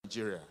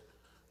Nigeria.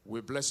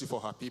 We bless you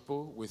for her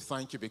people. We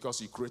thank you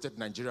because you created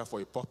Nigeria for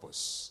a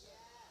purpose.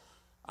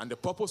 And the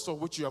purpose for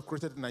which you have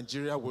created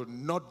Nigeria will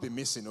not be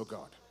missing, oh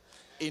God.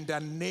 In the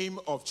name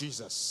of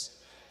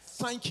Jesus.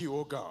 Thank you,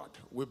 oh God.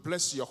 We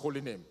bless your holy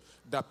name.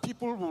 That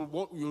people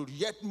will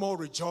yet more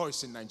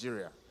rejoice in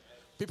Nigeria.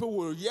 People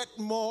will yet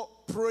more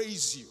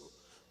praise you.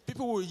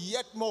 People will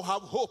yet more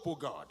have hope, oh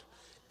God.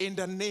 In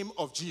the name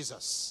of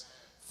Jesus.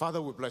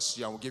 Father, we bless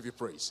you and we give you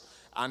praise.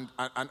 And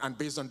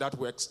based on that,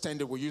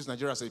 we use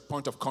Nigeria as a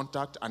point of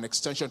contact and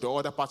extension to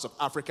other parts of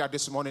Africa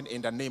this morning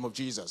in the name of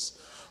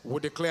Jesus. We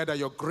declare that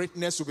your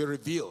greatness will be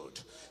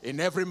revealed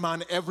in every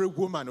man, every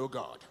woman, oh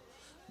God,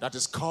 that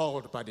is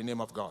called by the name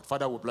of God.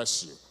 Father, we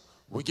bless you.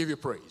 We give you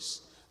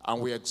praise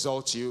and we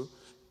exalt you.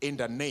 In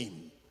the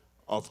name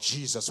of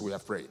Jesus we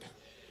have prayed.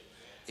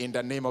 In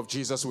the name of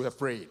Jesus we have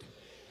prayed.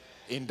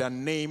 In the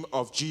name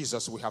of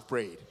Jesus we have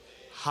prayed.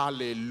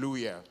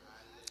 Hallelujah.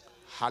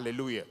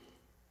 Hallelujah.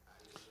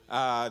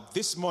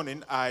 This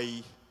morning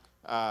I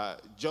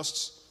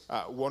just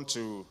want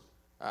to,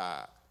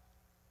 I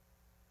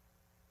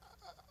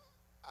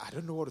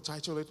don't know what to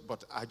title it,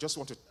 but I just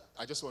want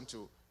to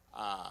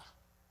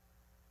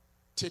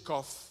take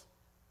off.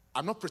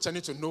 I'm not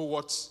pretending to know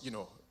what,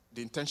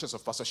 the intentions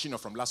of Pastor Shino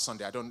from last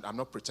Sunday. I'm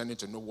not pretending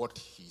to know what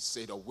he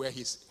said or where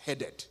he's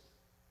headed.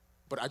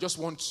 But I just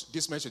want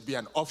this message to be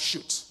an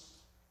offshoot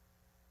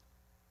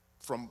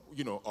from,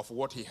 of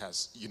what he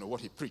has,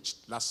 what he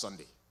preached last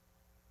Sunday.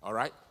 All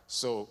right?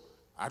 So,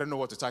 I don't know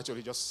what to title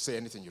it. Just say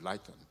anything you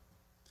like.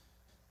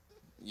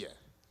 Yeah.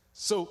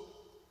 So,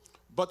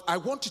 but I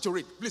want you to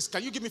read. Please,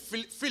 can you give me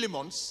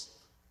Philemons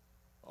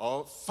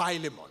or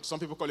Philemon? Some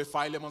people call it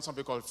Philemon. Some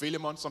people call it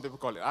Philemon. Some people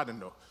call it, I don't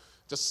know.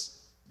 Just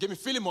give me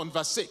Philemon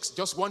verse 6.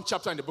 Just one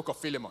chapter in the book of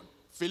Philemon.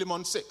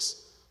 Philemon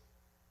 6.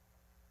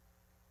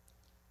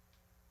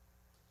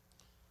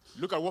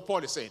 Look at what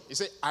Paul is saying. He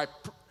said, I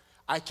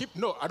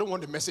don't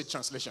want the Message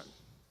translation.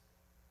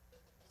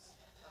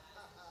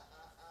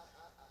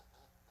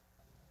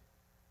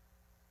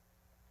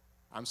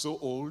 I'm so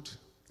old.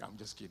 I'm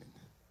just kidding.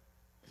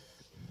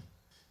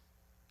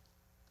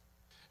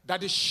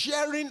 That the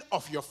sharing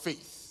of your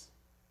faith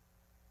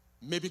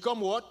may become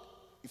what?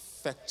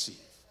 Effective.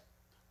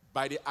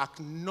 By the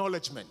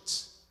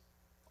acknowledgement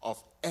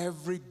of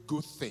every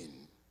good thing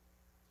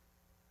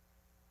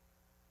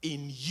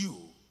in you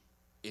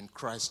in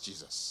Christ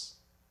Jesus.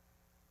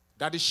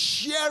 That the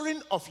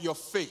sharing of your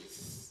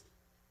faith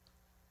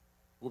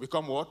will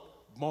become what?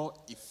 More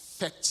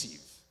effective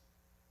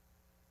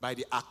by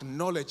the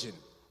acknowledging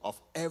of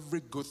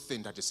every good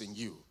thing that is in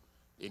you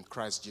in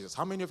Christ Jesus.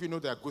 How many of you know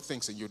there are good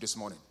things in you this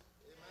morning?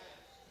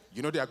 Amen.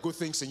 You know there are good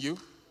things in you?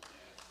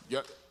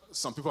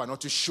 Some people are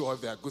not too sure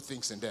if there are good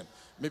things in them.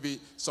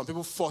 Maybe some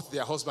people fought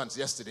their husbands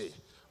yesterday,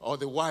 or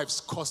the wives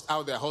cussed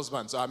out their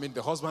husbands.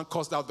 The husband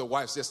cussed out the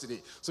wives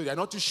yesterday. So they're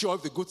not too sure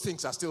if the good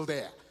things are still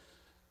there.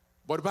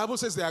 But the Bible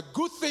says there are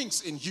good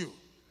things in you.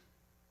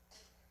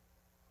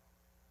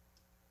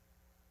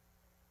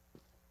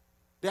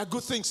 There are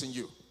good things in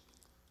you.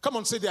 Come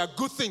on, say there are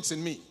good things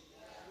in me.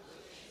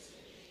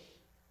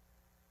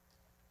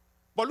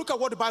 But look at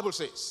what the Bible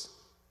says.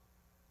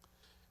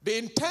 The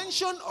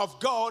intention of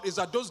God is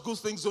that those good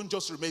things don't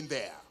just remain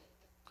there.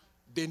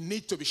 They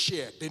need to be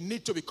shared. They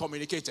need to be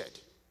communicated.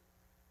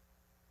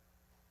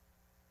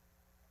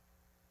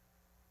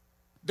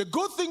 The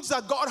good things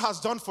that God has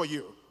done for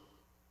you,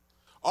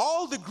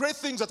 all the great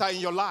things that are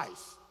in your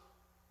life,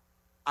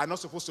 are not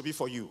supposed to be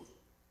for you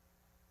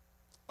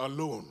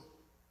alone.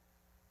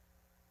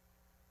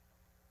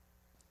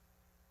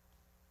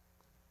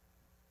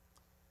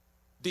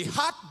 The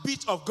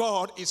heartbeat of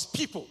God is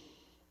people.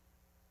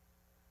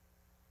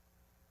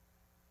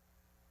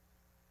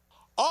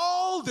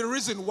 All the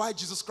reason why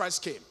Jesus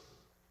Christ came,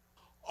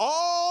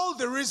 all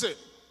the reason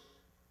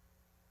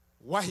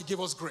why he gave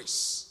us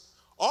grace,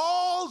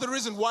 all the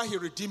reason why he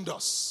redeemed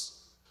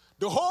us,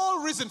 the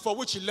whole reason for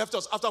which he left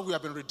us after we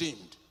have been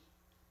redeemed,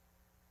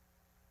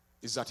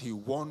 is that he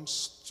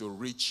wants to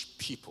reach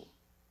people.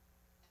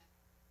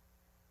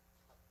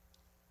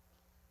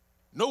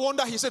 No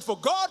wonder he said, for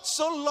God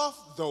so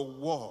loved the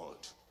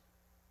world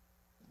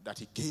that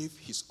he gave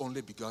his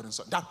only begotten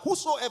son. That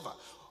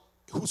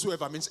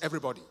whosoever means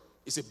everybody.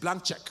 It's a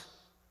blank check.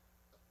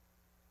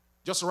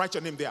 Just write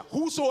your name there.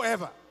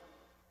 Whosoever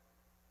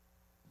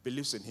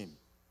believes in him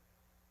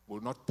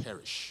will not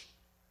perish,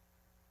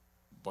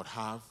 but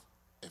have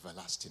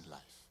everlasting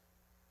life.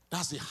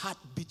 That's the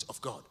heartbeat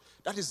of God.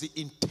 That is the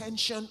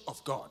intention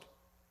of God.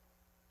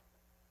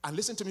 And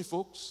listen to me,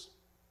 folks.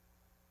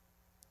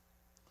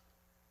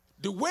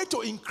 The way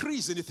to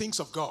increase in the things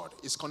of God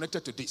is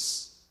connected to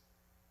this.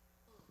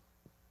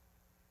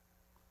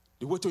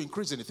 The way to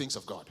increase in the things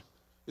of God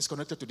is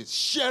connected to this.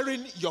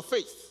 Sharing your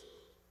faith.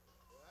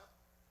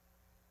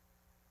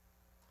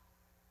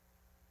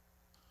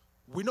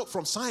 We know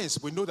from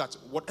science, we know that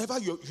whatever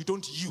you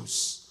don't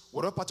use,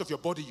 whatever part of your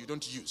body you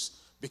don't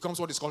use, becomes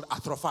what is called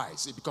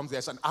atrophies.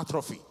 There's an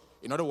atrophy.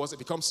 In other words, it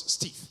becomes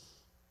stiff.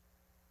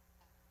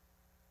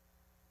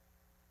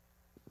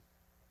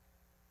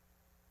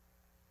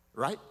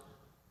 Right?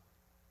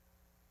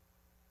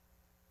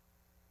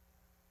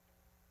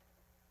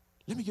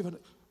 Let me give it.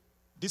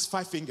 These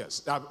 5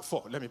 fingers,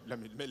 4. Let me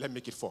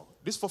make it 4.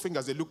 These 4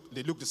 fingers, they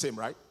look the same,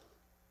 right?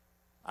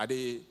 Are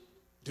they?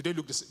 Do they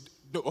look the same?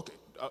 No, okay.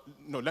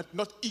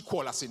 Not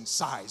equal as in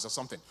size or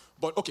something.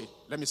 But okay,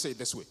 let me say it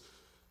this way.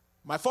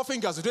 My 4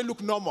 fingers, do they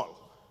look normal?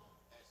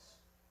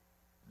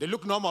 They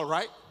look normal,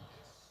 right?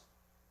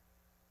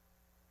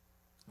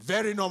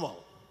 Very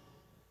normal.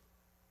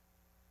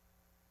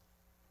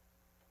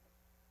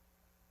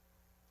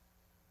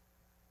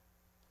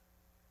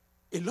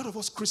 A lot of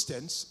us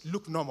Christians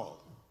look normal.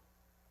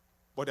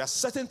 But there are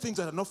certain things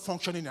that are not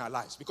functioning in our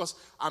lives. Because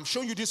I'm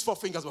showing you these 4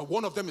 fingers, but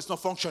one of them is not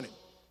functioning.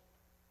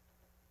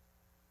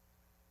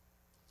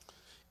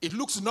 It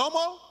looks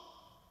normal.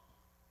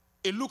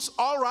 It looks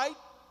all right.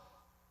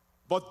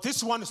 But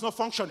this one is not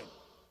functioning.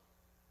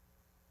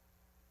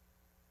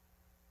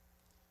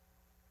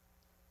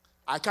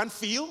 I can't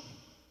feel.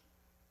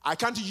 I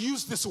can't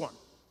use this one.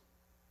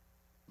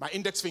 My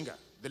index finger,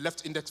 the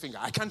left index finger,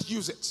 I can't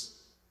use it.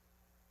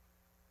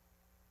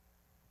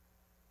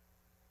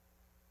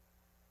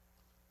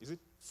 Is it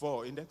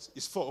 4 index?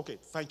 It's 4, okay,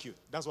 thank you.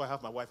 That's why I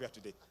have my wife here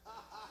today.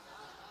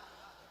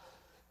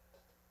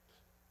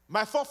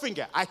 My 4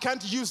 finger, I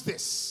can't use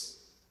this.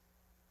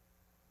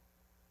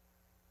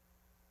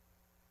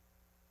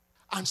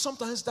 And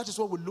sometimes that is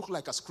what we look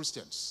like as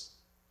Christians.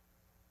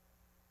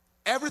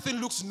 Everything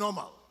looks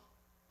normal.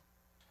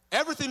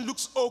 Everything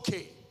looks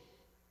okay.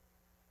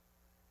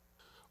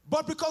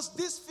 But because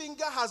this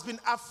finger has been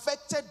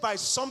affected by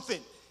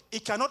something,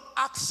 it cannot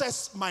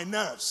access my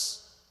nerves.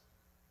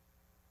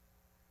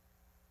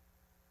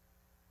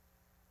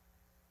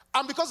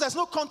 And because there's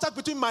no contact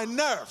between my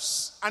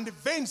nerves and the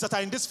veins that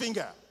are in this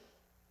finger,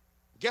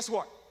 guess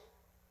what?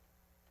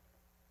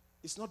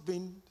 It's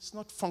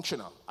not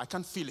functional. I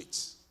can't feel it.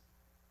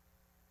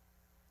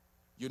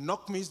 You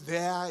knock me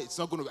there, it's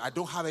not going to, I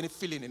don't have any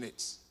feeling in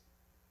it.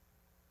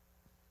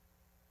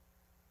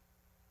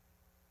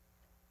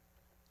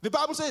 The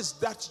Bible says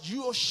that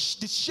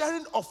the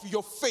sharing of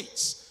your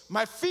faith,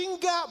 my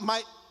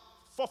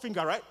 4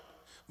 finger, right?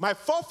 My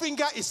 4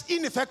 finger is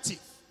ineffective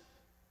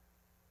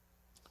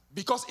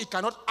because it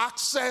cannot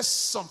access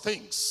some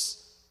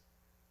things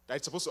that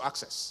it's supposed to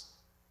access.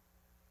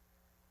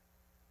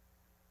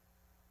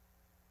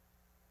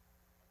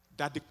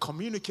 That the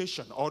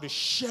communication or the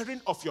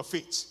sharing of your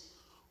faith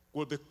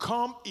will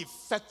become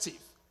effective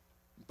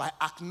by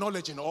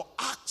acknowledging or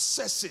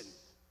accessing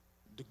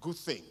the good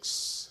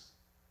things.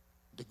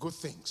 The good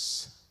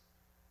things.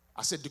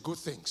 I said the good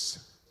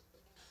things.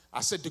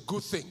 I said the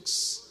good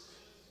things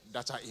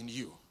that are in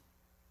you.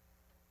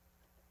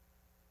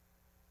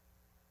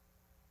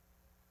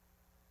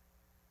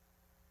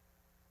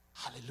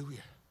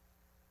 Hallelujah.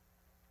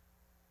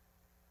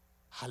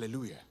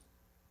 Hallelujah.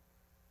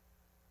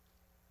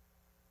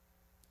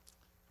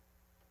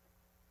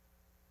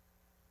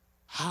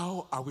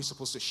 How are we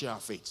supposed to share our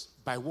faith?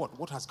 By what?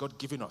 What has God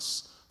given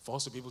us for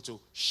us to be able to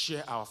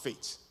share our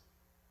faith?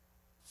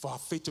 For our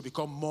faith to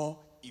become more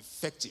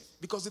effective.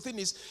 Because the thing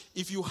is,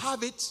 if you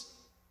have it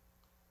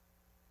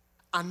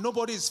and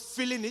nobody is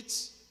feeling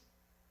it,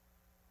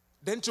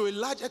 then to a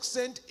large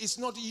extent, it's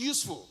not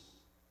useful.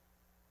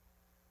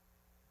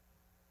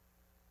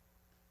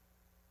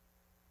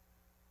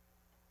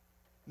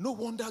 No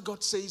wonder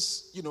God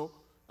says,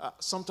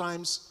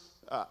 sometimes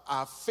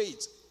our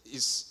faith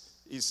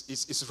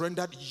is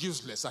rendered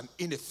useless and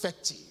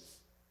ineffective.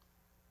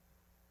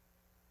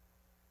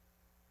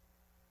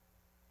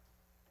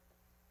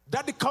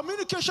 That the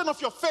communication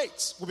of your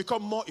faith will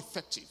become more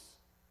effective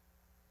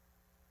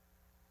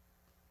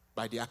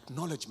by the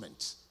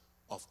acknowledgement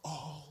of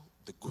all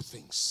the good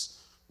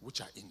things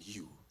which are in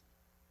you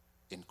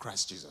in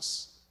Christ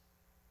Jesus.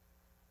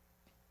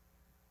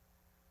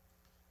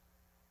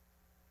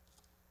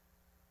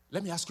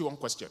 Let me ask you one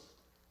question.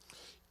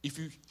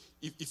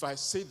 If I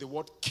say the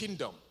word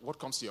kingdom, what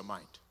comes to your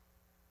mind?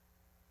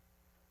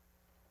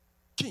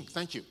 King,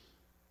 thank you.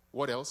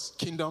 What else?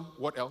 Kingdom,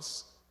 what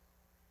else?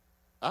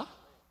 Huh?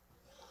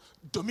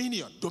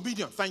 Dominion,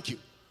 thank you.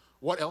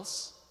 What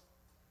else?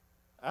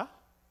 Huh?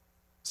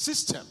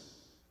 System.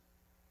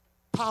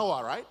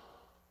 Power, right?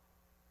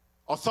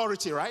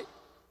 Authority, right?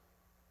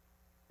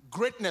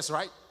 Greatness,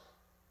 right?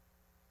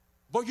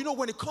 But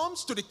when it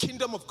comes to the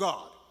kingdom of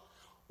God,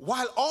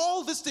 while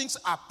all these things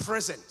are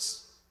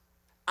present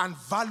and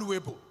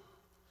valuable,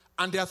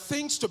 and they are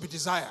things to be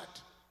desired,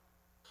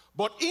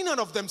 but in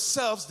and of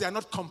themselves, they are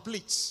not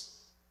complete.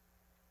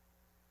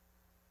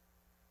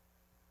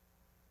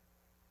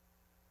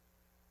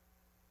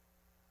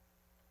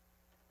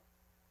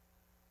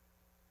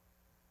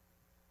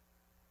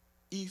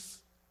 If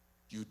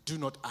you do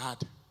not add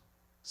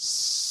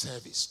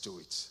service to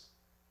it.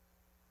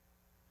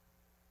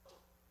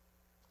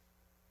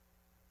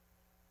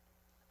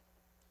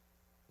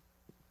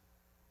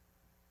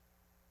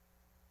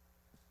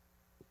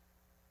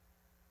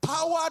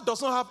 Power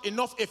does not have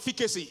enough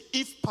efficacy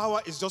if power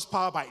is just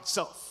power by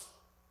itself.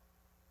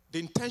 The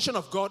intention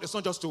of God is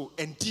not just to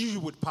endue you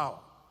with power.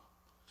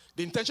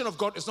 The intention of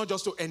God is not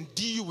just to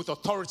endue you with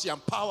authority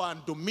and power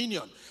and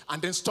dominion and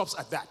then stops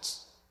at that.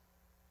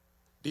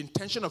 The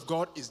intention of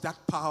God is that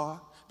power,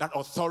 that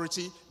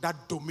authority, that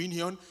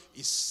dominion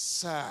is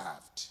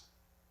served.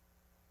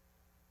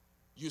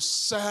 You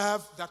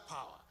serve that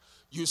power.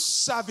 You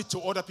serve it to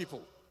other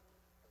people.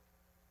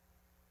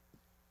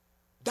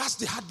 That's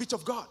the heartbeat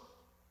of God.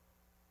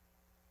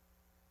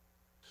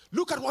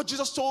 Look at what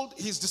Jesus told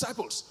his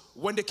disciples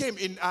when they came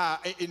in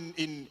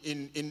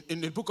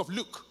the book of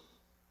Luke.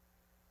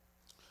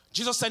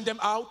 Jesus sent them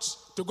out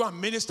to go and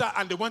minister,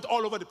 and they went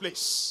all over the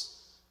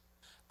place.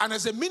 And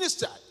as a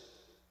minister,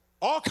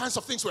 all kinds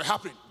of things were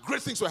happening.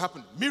 Great things were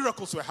happening.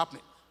 Miracles were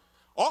happening.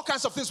 All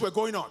kinds of things were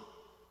going on.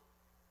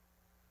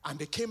 And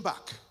they came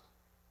back.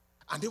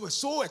 And they were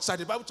so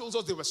excited. The Bible tells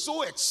us they were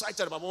so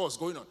excited about what was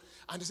going on.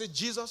 And they said,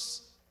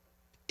 Jesus,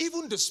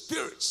 even the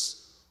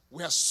spirits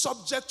were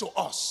subject to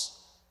us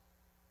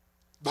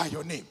by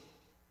your name.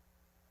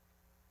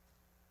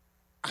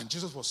 And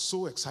Jesus was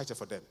so excited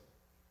for them.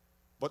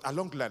 But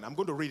along the line, I'm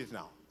going to read it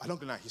now. Along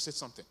the line, he said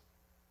something.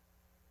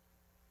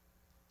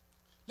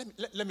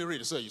 Let me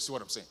read it so you see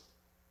what I'm saying.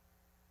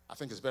 I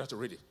think it's better to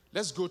read it.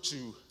 Let's go to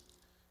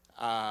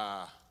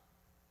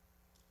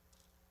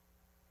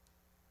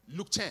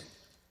Luke 10.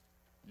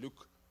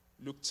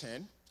 Luke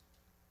 10.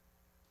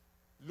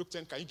 Luke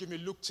 10. Can you give me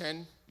Luke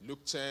 10?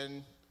 Luke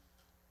 10.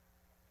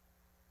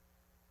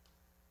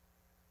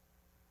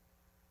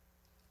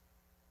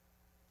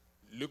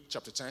 Luke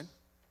chapter 10.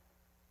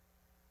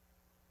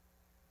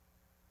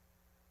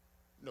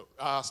 No,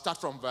 start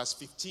from verse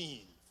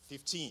 15.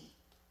 15.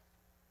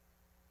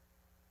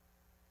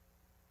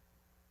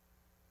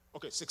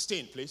 Okay,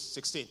 16, please.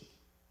 16.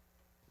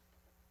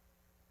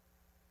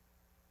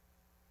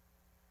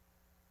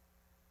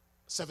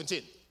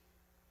 $17.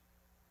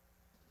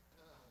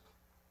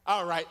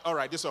 All right,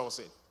 this is what I was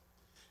saying.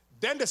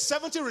 Then the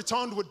 70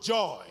 returned with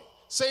joy,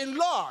 saying,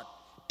 Lord,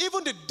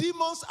 even the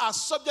demons are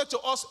subject to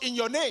us in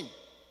your name.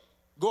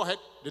 Go ahead,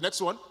 the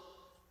next one.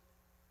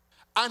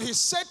 And he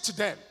said to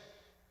them,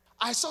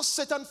 I saw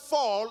Satan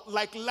fall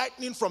like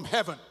lightning from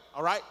heaven.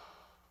 All right?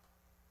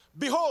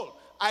 Behold,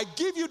 I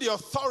give you the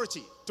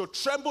authority to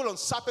tremble on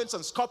serpents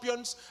and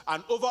scorpions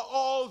and over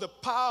all the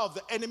power of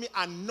the enemy,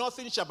 and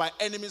nothing shall by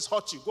enemies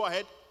hurt you. Go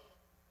ahead.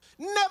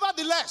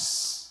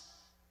 Nevertheless,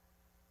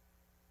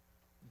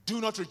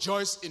 do not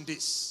rejoice in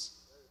this.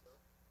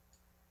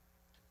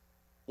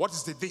 What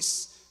is the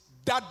this?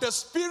 That the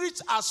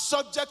spirits are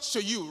subject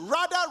to you.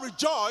 Rather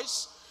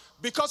rejoice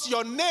because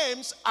your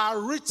names are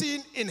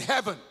written in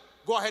heaven.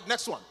 Go ahead,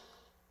 next one.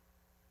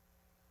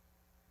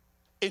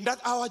 In that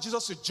hour,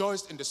 Jesus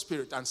rejoiced in the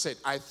spirit and said,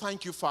 I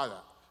thank you, Father,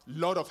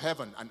 Lord of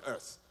heaven and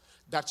earth,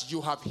 that you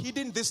have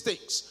hidden these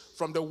things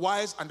from the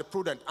wise and the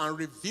prudent and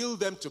revealed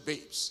them to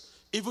babes.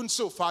 Even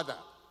so, Father,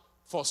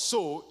 for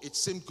so it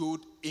seemed good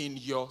in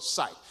your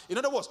sight. In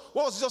other words,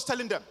 what was Jesus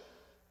telling them?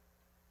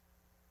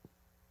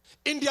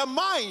 In their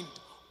mind,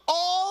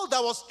 all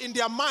that was in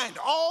their mind,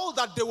 all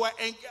that they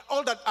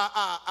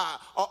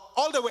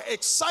were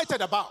excited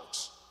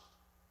about,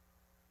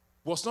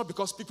 was not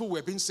because people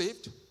were being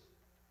saved.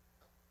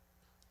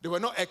 They were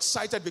not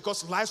excited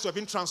because lives were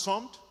being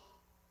transformed.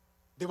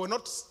 They were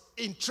not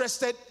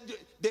interested.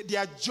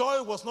 Their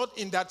joy was not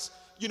in that,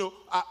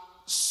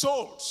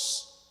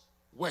 souls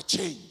were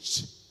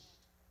changed.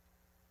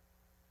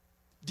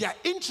 Their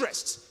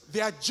interest,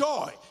 their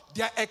joy,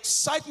 their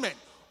excitement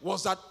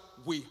was that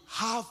we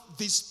have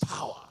this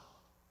power.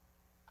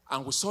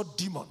 And we saw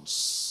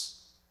demons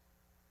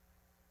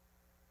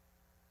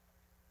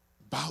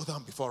bow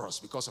down before us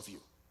because of you.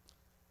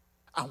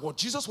 And what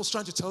Jesus was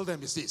trying to tell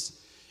them is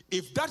this: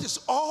 if that is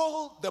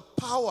all the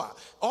power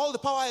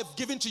I've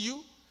given to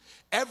you,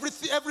 every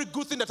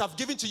good thing that I've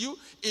given to you,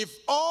 if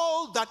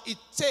all that it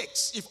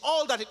takes, if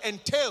all that it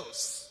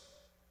entails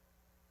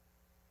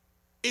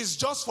is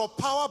just for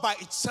power by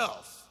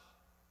itself,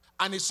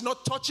 and it's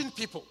not touching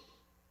people,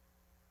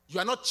 you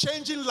are not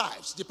changing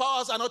lives, the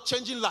powers are not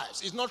changing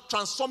lives, it's not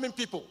transforming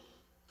people,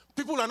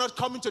 people are not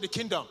coming to the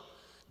kingdom,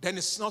 then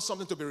it's not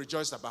something to be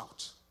rejoiced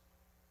about.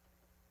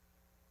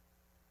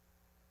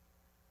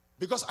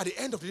 Because at the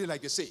end of the day,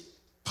 like they say,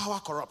 power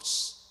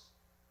corrupts,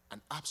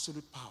 and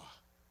absolute power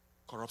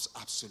corrupts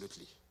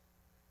absolutely.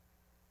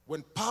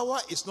 When power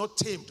is not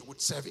tamed with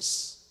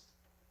service,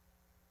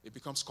 it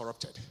becomes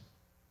corrupted.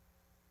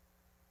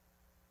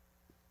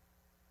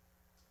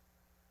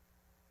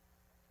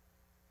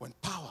 When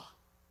power,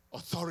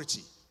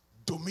 authority,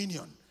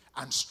 dominion,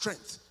 and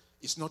strength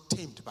is not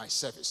tamed by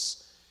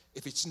service,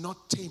 if it's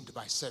not tamed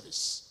by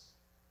service,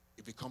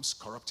 it becomes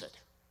corrupted.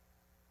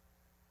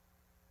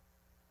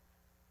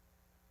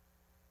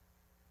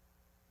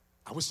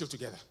 Are we still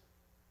together?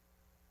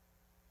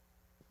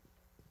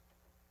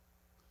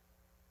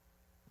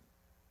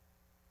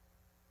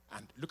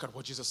 And look at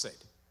what Jesus said.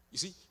 You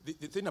see,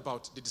 the thing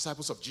about the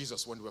disciples of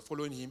Jesus when they were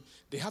following him,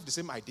 they have the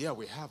same idea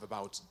we have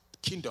about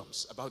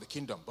kingdoms, about the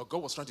kingdom. But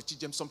God was trying to teach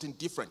them something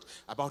different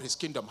about his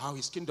kingdom, how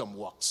his kingdom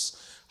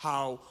works,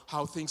 how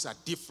things are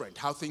different,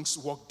 how things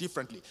work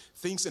differently.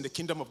 Things in the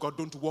kingdom of God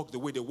don't work the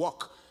way they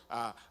work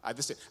at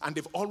this thing. And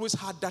they've always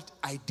had that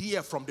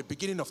idea from the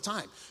beginning of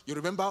time. You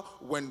remember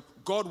when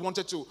God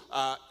wanted to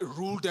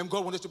rule them,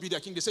 God wanted to be their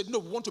king. They said, no,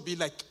 we want to be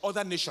like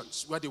other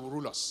nations where they will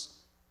rule us.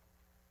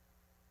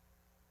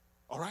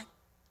 All right?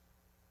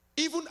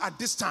 Even at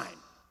this time,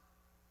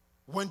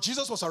 when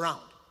Jesus was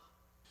around,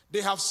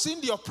 they have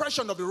seen the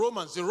oppression of the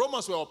Romans. The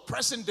Romans were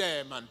oppressing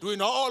them and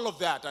doing all of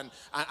that and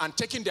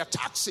taking their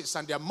taxes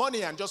and their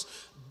money and just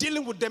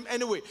dealing with them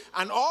anyway.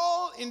 And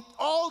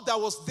all that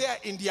was there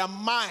in their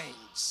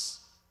minds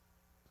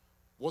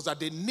was that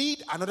they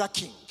need another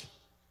king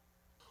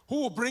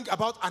who will bring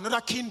about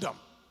another kingdom.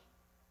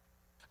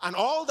 And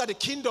all that the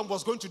kingdom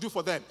was going to do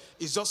for them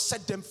is just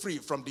set them free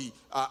from the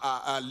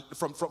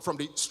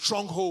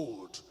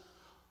stronghold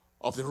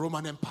of the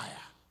Roman Empire.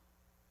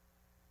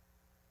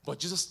 But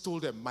Jesus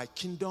told them, my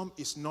kingdom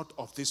is not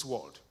of this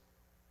world.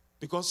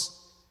 Because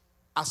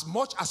as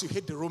much as you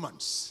hate the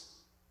Romans,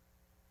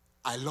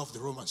 I love the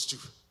Romans too.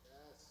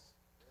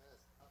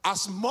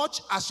 As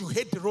much as you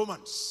hate the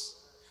Romans,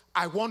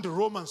 I want the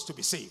Romans to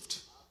be saved.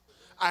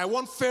 I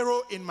want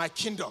Pharaoh in my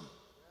kingdom.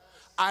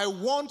 I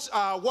want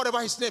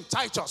whatever his name,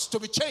 Titus, to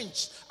be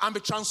changed and be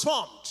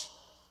transformed.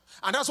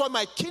 And that's why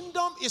my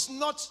kingdom is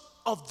not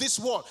of this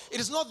world. It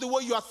is not the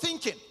way you are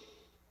thinking.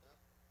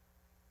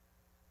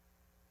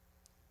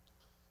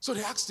 So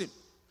they asked him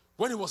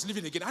when he was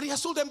living again, and he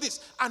has told them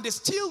this, and they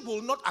still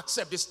will not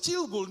accept, they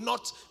still will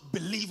not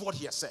believe what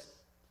he has said.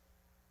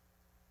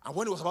 And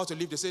when he was about to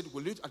leave, they said,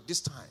 will you at this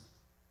time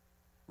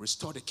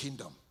restore the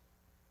kingdom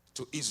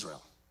to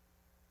Israel?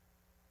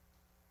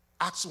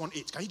 Acts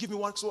 1:8. Can you give me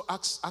one?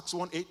 Acts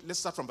 1:8. Let's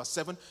start from verse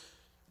 7.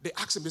 They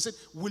asked him, they said,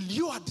 will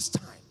you at this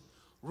time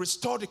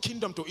restore the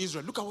kingdom to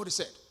Israel? Look at what he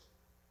said.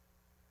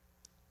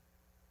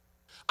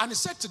 And he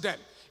said to them,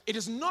 it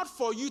is not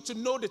for you to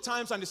know the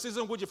times and the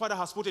season which your Father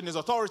has put in his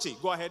authority.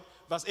 Go ahead,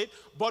 verse 8.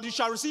 But you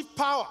shall receive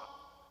power.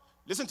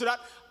 Listen to that.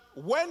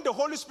 When the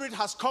Holy Spirit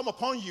has come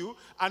upon you,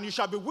 and you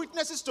shall be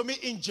witnesses to me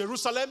in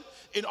Jerusalem,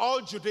 in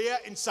all Judea,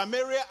 in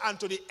Samaria, and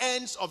to the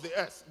ends of the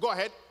earth. Go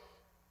ahead.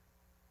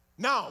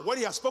 Now, when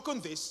he had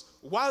spoken this,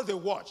 while they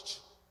watched,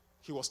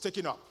 he was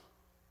taken up,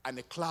 and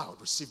a cloud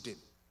received him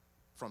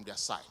from their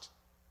sight.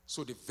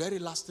 So the very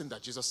last thing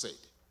that Jesus said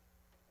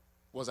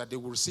was that they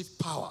will receive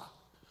power.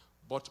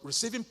 But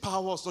receiving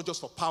power was not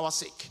just for power's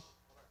sake.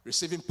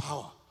 Receiving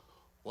power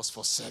was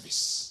for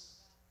service.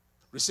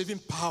 Receiving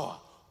power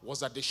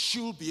was that they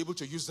should be able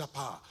to use that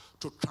power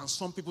to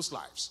transform people's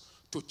lives,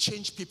 to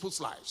change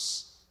people's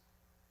lives.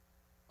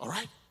 All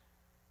right?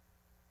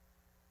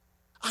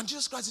 And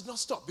Jesus Christ did not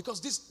stop, because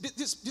this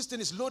thing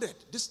is loaded.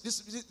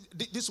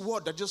 This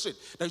word that just said,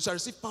 that you shall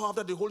receive power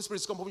after the Holy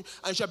Spirit is come upon you,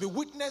 and you shall be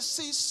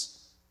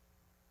witnesses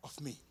of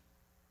me.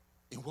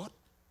 In what?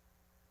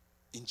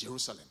 In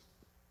Jerusalem,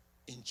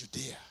 in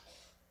Judea,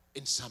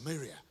 in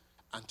Samaria,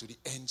 and to the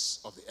ends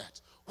of the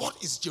earth.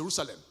 What is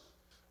Jerusalem?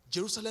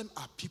 Jerusalem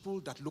are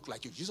people that look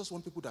like you. Jesus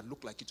wants people that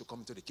look like you to come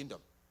into the kingdom.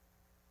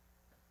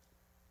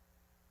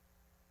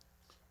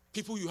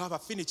 People you have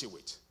affinity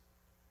with.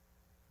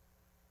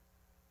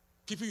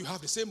 People you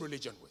have the same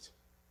religion with.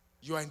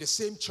 You are in the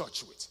same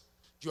church with.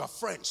 You are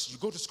friends. You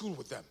go to school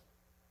with them.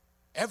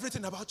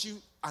 Everything about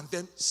you and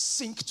them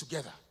sync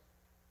together.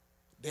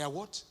 They are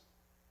what?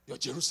 Your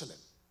Jerusalem.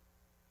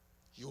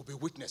 You will be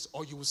witness,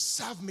 or you will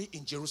serve me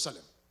in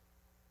Jerusalem.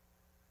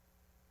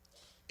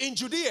 In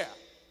Judea,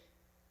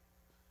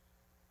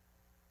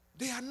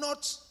 they are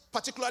not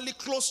particularly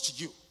close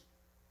to you.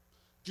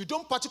 You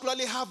don't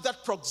particularly have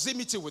that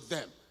proximity with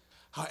them.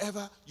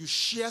 However, you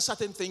share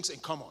certain things in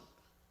common.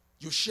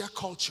 You share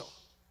culture.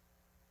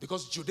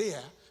 Because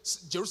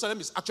Jerusalem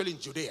is actually in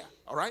Judea,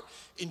 all right?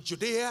 In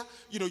Judea,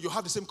 you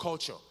have the same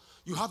culture.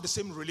 You have the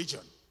same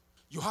religion.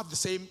 You have the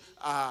same,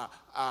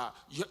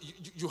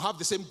 you have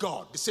the same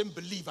God, the same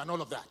belief and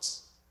all of that.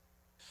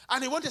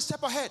 And he went a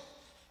step ahead.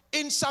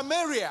 In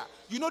Samaria,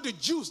 the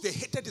Jews, they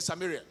hated the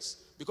Samaritans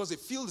because they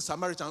feel the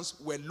Samaritans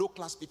were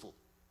low-class people.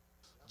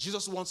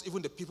 Jesus wants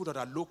even the people that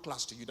are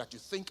low-class to you, that you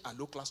think are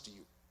low-class to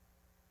you.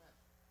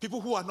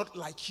 People who are not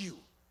like you.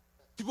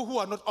 People who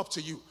are not up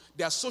to you.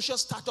 Their social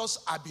status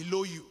are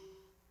below you.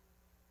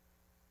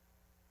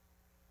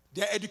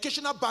 Their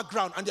educational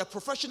background and their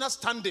professional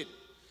standing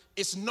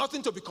is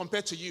nothing to be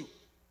compared to you.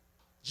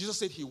 Jesus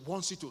said he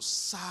wants you to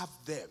serve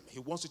them. He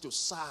wants you to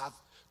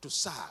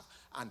serve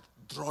and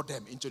draw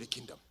them into the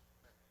kingdom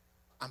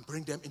and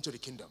bring them into the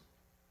kingdom.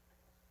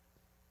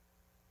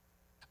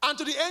 And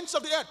to the ends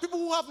of the earth, people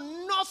who have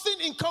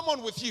nothing in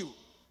common with you.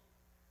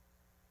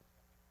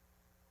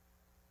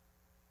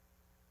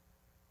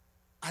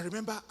 I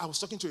remember I was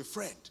talking to a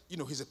friend.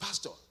 He's a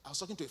pastor. I was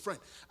talking to a friend,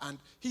 and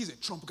he's a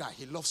Trump guy.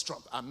 He loves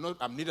Trump. I'm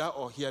neither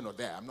or here nor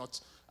there.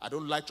 I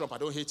don't like Trump. I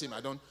don't hate him.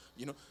 I don't.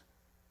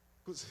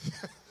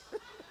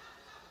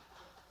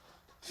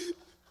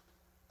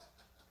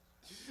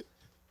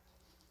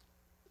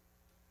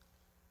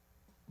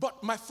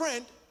 But my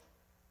friend,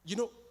 he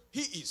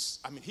is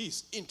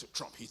into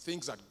Trump. He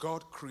thinks that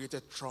God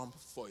created Trump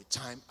for a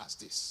time as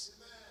this.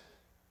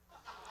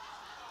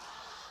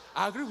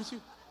 I agree with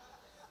you.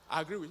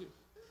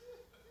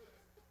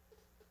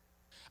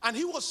 And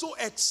he was so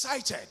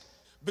excited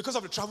because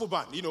of the travel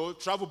ban,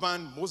 travel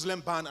ban,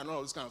 Muslim ban, and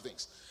all those kind of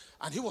things.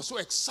 And he was so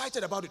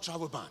excited about the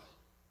travel ban.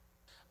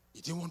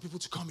 He didn't want people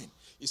to come in.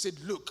 He said,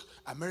 look,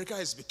 America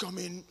is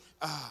becoming,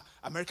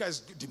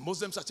 the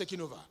Muslims are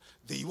taking over.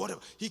 Whatever.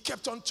 He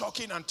kept on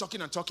talking and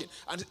talking and talking.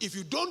 And if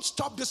you don't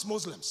stop these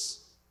Muslims,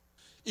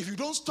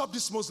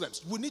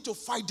 we need to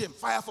fight them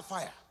fire for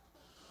fire.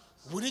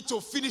 We need to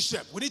finish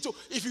them.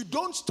 If you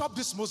don't stop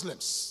these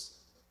Muslims,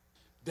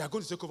 they are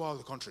going to take over all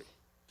the country.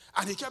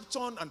 And he kept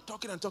on and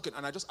talking and talking.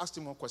 And I just asked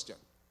him one question.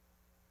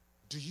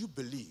 Do you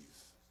believe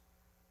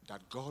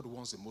that God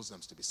wants the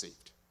Muslims to be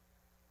saved?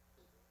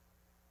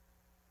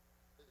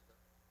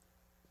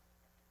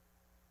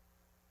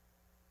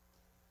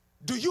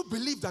 Do you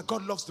believe that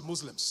God loves the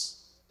Muslims?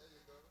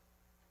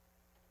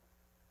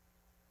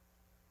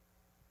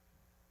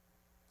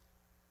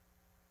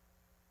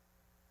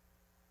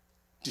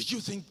 Do you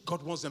think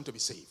God wants them to be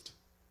saved?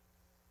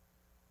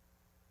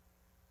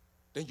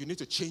 Then you need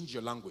to change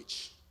your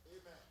language.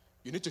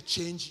 You need to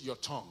change your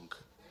tongue.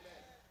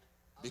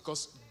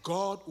 Because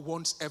God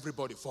wants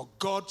everybody. For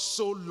God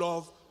so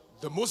loved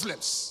the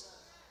Muslims.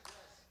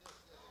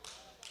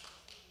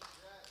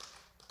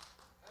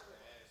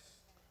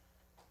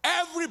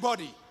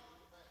 Everybody.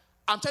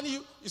 I'm telling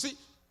you, you see,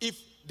 if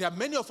there are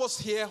many of us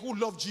here who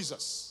love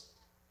Jesus,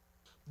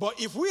 but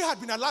if we had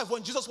been alive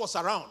when Jesus was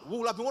around, we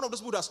would have been one of those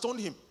people that stoned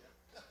him.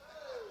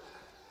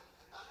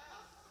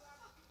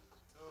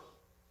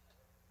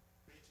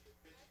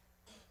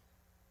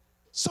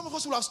 Some of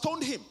us would have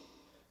stoned him.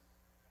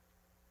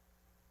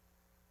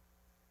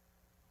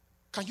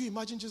 Can you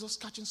imagine Jesus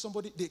catching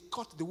somebody? They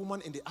caught the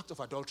woman in the act of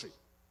adultery.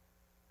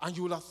 And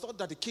you would have thought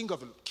that the King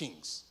of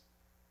Kings,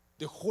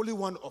 the Holy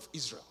One of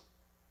Israel,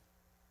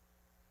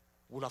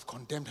 would have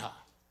condemned her.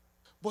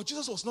 But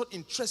Jesus was not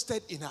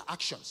interested in her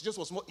actions. Jesus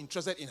was more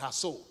interested in her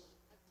soul.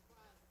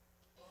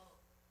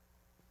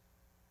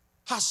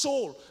 Her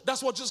soul.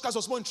 That's what Jesus Christ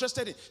was more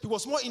interested in. He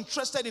was more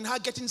interested in her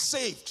getting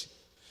saved.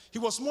 He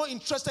was more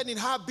interested in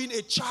her being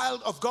a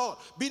child of God,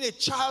 being a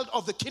child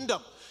of the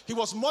kingdom. He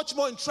was much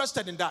more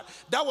interested in that.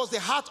 That was the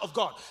heart of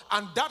God.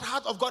 And that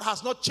heart of God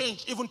has not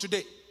changed even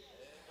today.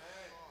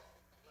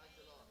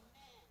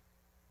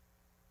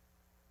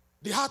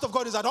 The heart of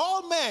God is that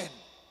all men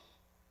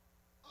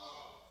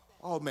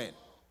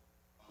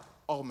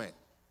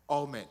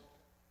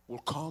will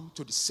come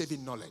to the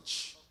saving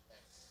knowledge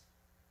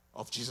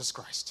of Jesus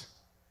Christ.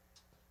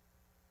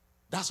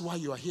 That's why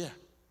you are here.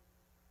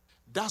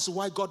 That's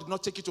why God did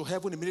not take you to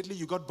heaven immediately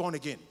you got born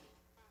again.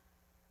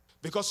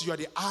 Because you are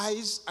the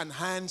eyes and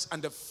hands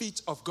and the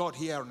feet of God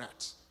here on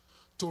earth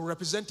to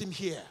represent him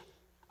here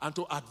and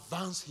to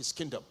advance his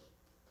kingdom.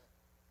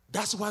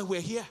 That's why we're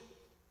here.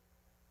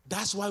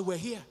 That's why we're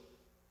here.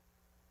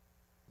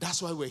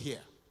 That's why we're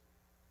here.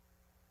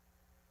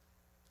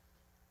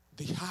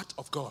 The heart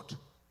of God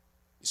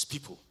is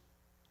people.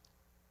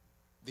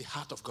 The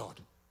heart of God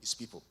is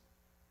people.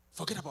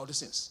 Forget about these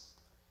things.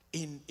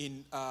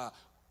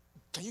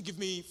 Can you give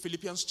me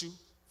Philippians 2?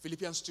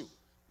 Philippians 2.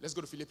 Let's go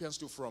to Philippians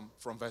 2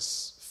 from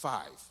verse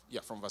 5.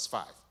 Yeah, from verse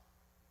 5.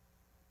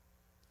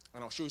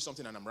 And I'll show you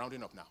something, and I'm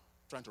rounding up now.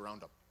 Trying to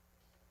round up.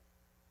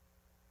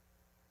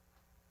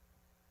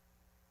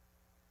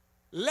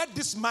 Let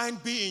this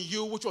mind be in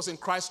you, which was in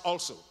Christ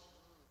also,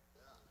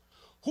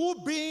 who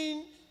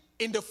being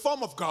in the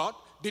form of God,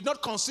 did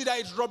not consider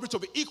it robbery to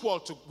be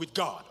equal with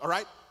God, all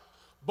right?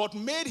 But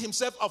made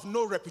himself of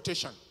no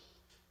reputation.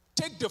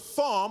 Take the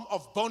form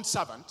of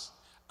bondservant,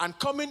 and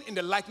coming in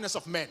the likeness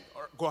of men.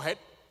 Go ahead.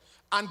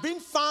 And being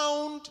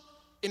found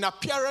in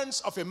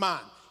appearance of a man,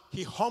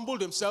 he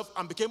humbled himself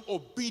and became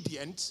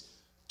obedient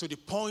to the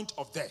point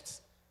of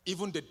death,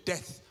 even the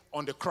death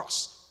on the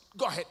cross.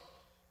 Go ahead.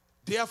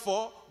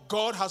 Therefore,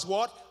 God has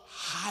what?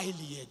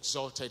 Highly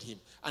exalted him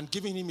and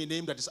given him a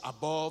name that is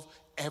above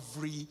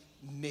every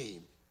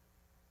name.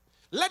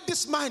 Let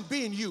this mind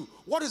be in you.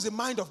 What is the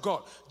mind of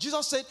God?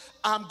 Jesus said,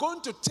 I'm going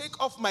to take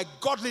off my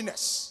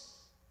godliness,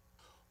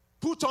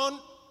 put on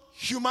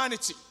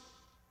humanity,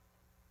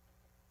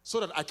 so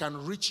that I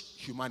can reach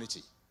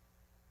humanity.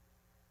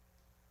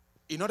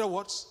 In other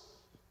words,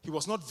 he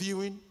was not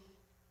viewing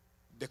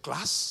the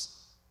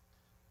class,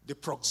 the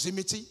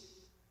proximity,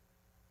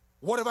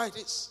 whatever it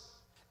is.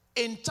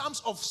 In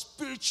terms of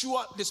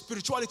the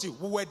spirituality,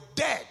 we were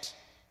dead.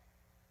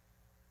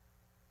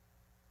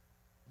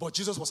 But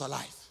Jesus was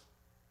alive.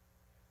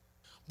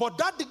 But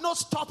that did not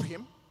stop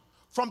him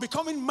from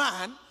becoming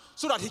man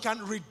so that he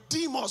can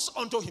redeem us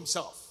unto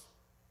himself.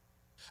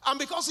 And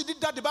because he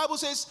did that, the Bible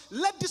says,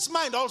 let this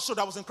mind also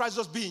that was in Christ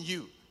just be in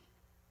you.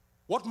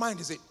 What mind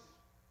is it?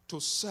 To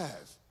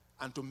serve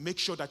and to make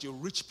sure that you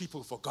reach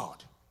people for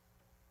God.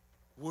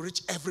 We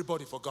reach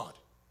everybody for God.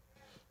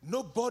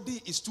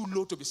 Nobody is too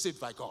low to be saved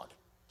by God.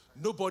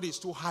 Nobody is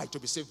too high to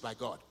be saved by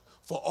God.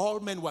 For all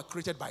men were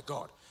created by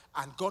God.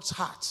 And God's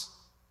heart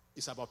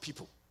is about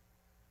people.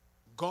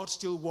 God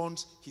still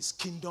wants his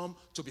kingdom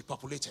to be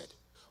populated.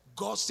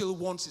 God still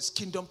wants his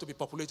kingdom to be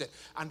populated.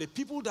 And the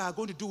people that are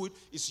going to do it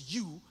is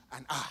you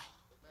and I.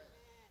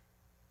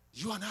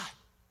 You and I.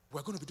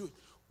 We're going to be doing it.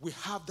 We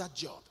have that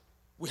job.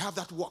 We have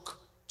that work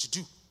to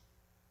do.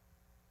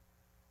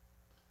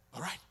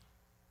 All right?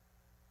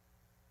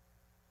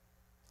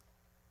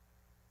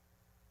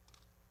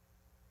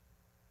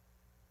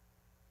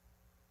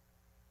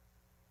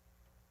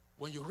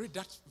 When you read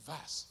that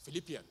verse,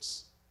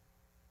 Philippians,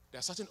 there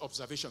are certain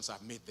observations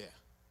I've made there.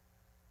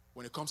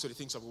 When it comes to the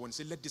things of God, when you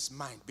say, let this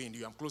mind be in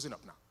you, I'm closing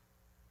up now.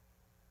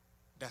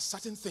 There are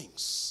certain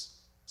things,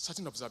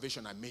 certain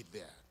observation I made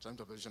there, certain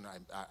observation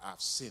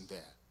I've seen there.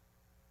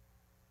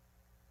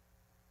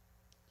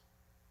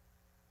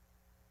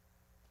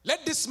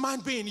 Let this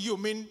mind be in you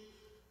mean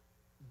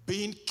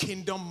being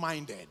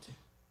kingdom-minded.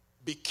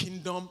 Be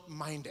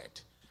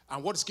kingdom-minded.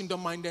 And what is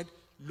kingdom-minded?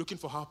 Looking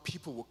for how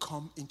people will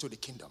come into the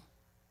kingdom.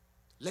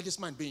 Let this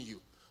mind be in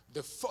you.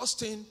 The first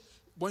thing,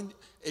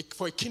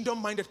 for a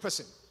kingdom-minded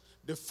person,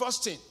 the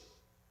first thing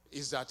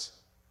is that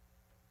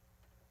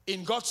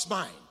in God's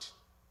mind,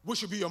 which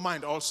should be your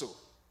mind also,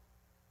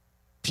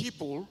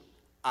 people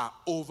are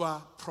over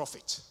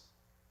profit.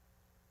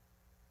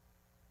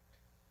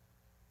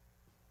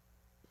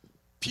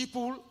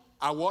 People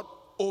are what?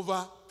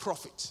 Over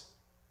profit.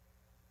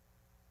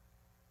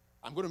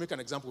 I'm going to make an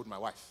example with my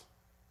wife.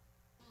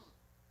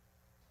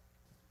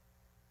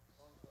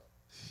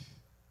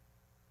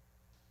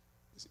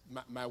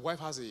 My wife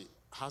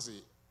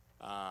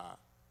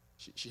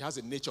she has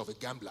a nature of a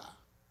gambler.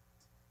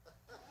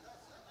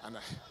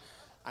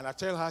 And I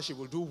tell her she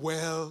will do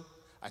well.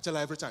 I tell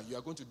her every time, you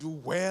are going to do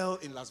well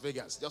in Las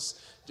Vegas.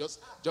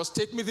 Just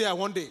take me there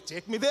one day.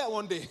 Take me there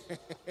one day.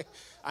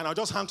 And I'll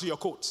just hang to your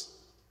coat.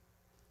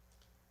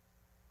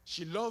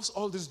 She loves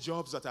all these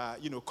jobs that are,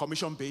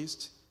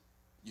 commission-based.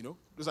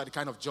 Those are the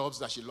kind of jobs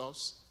that she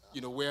loves.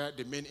 Where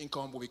the main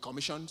income will be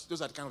commissioned.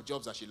 Those are the kind of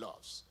jobs that she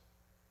loves.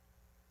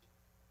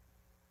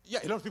 Yeah,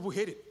 a lot of people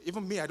hate it.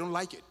 Even me, I don't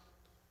like it.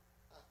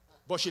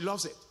 But she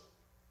loves it.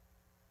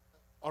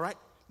 All right?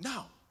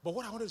 Now, but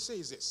what I wanted to say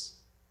is this.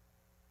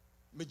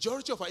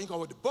 Majority of our income,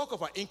 or the bulk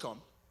of our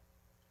income,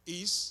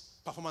 is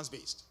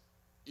performance-based.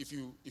 If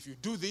you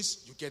do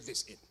this, you get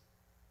this in.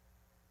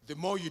 The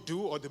more you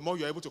do, or the more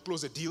you're able to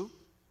close a deal,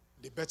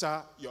 the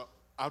better your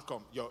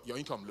outcome, your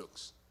income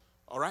looks.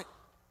 All right?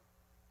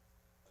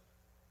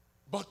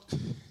 But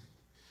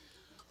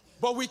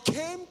we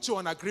came to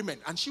an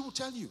agreement, and she will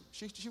tell you.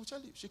 She will tell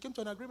you. She came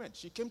to an agreement.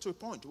 She came to a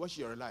point where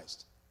she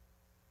realized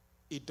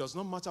it does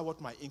not matter what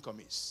my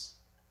income is.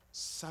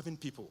 Serving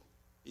people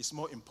is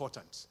more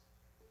important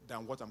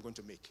than what I'm going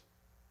to make.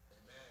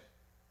 Amen.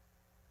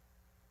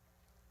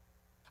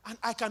 And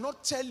I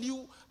cannot tell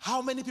you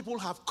how many people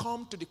have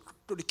come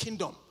to the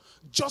kingdom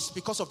just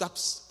because of that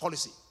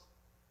policy.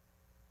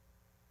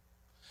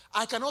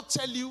 I cannot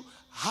tell you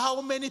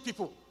how many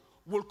people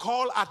will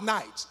call at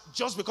night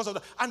just because of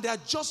that. And they are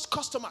just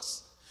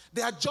customers.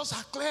 They are just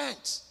her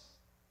clients.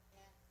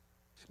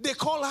 They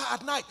call her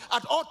at night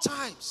at all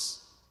times.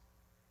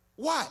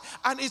 Why?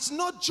 And it's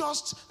not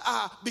just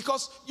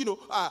because,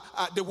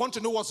 they want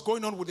to know what's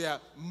going on with their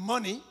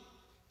money.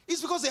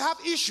 It's because they have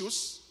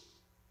issues.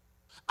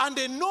 And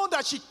they know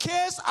that she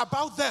cares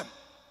about them.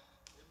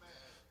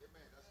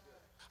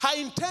 Her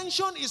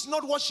intention is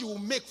not what she will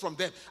make from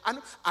them. And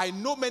I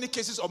know many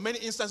cases or many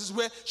instances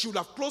where she would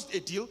have closed a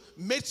deal,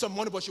 made some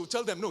money, but she will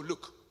tell them, no,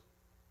 look,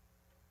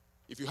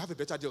 if you have a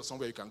better deal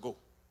somewhere, you can go.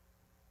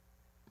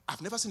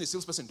 I've never seen a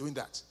salesperson doing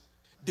that.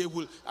 They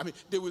will.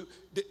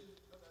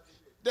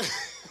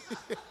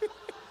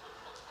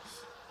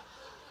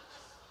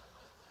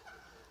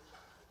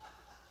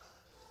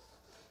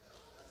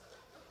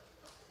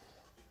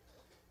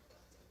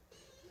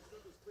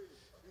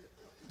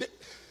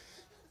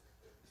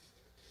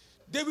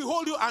 They will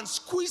hold you and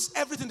squeeze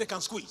everything they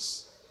can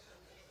squeeze.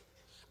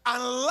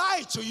 And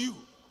lie to you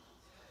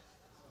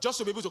just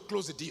to be able to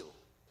close the deal.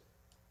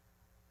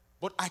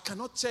 But I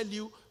cannot tell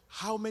you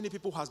how many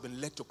people has been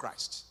led to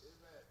Christ.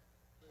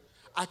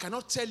 I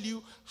cannot tell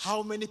you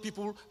how many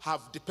people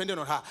have depended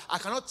on her. I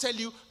cannot tell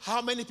you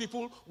how many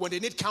people, when they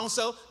need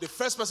counsel, the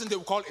first person they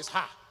will call is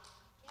her.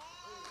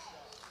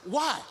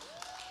 Why?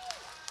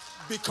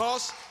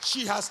 Because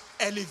she has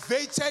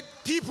elevated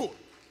people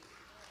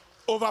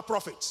over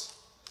profit.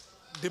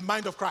 The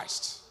mind of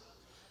Christ.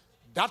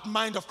 That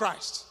mind of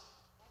Christ.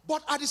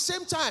 But at the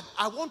same time,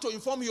 I want to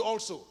inform you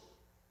also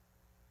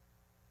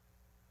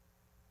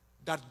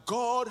that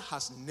God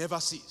has never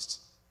ceased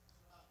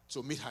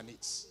to meet her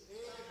needs.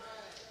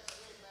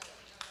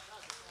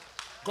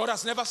 God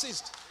has never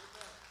ceased.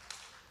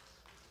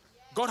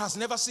 God has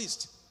never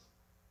ceased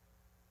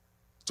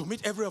to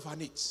meet every of her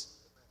needs.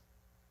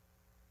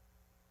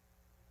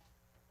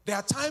 There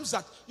are times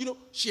that,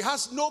 she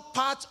has no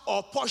part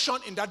or portion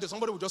in that.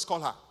 Somebody will just call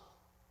her.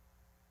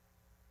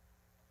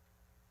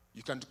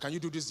 Can you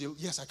do this deal?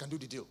 Yes, I can do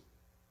the deal.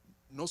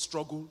 No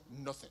struggle,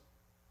 nothing.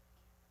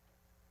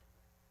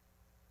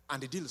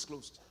 And the deal is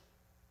closed.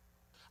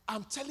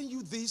 I'm telling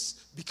you this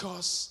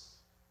because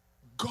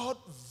God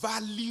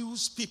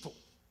values people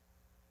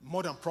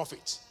more than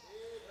profit.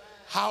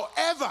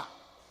 However,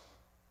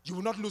 you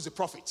will not lose the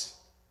profit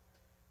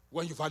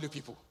when you value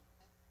people.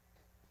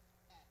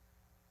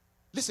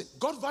 Listen,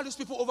 God values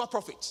people over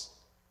profit.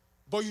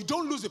 But you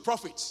don't lose the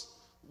profit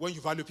when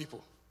you value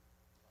people.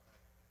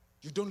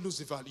 You don't lose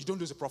the value. You don't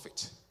lose the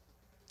profit.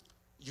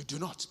 You do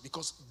not,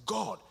 because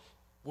God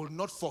will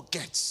not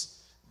forget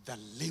the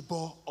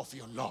labor of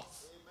your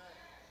love.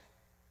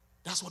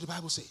 That's what the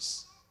Bible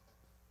says.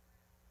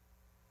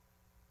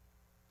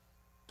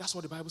 That's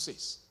what the Bible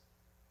says.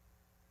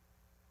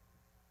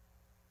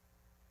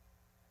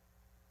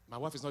 My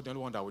wife is not the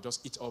only one that will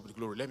just eat up the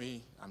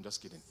glory. I'm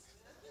just kidding.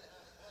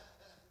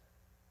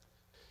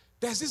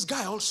 There's this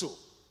guy also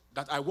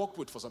that I worked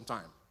with for some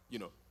time,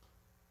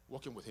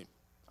 working with him.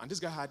 And this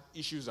guy had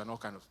issues and all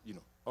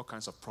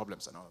kinds of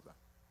problems and all of that.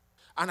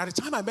 And at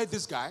the time I met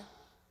this guy,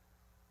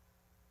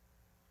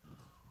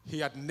 he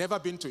had never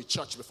been to a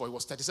church before. He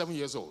was 37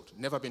 years old,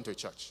 never been to a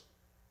church.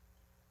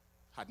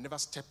 Had never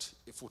stepped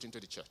a foot into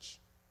the church.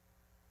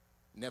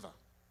 Never.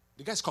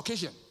 The guy's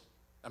Caucasian,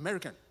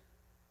 American.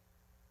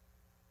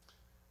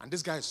 And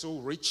this guy is so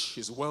rich,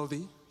 he's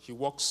wealthy. He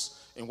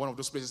works in one of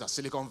those places at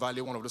Silicon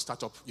Valley, one of those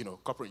startup,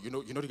 corporate. You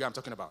know the guy I'm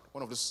talking about.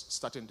 One of those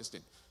starting this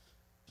thing.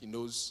 He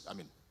knows,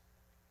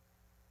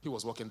 he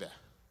was working there.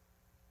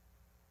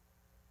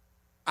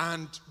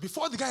 And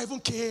before the guy even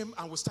came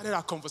and we started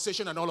our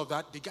conversation and all of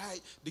that, the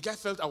guy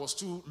felt I was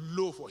too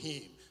low for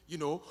him.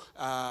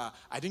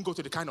 I didn't go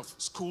to the kind of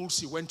schools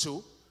he went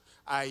to.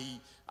 I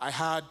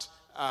had,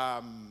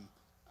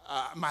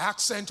 my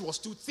accent was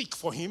too thick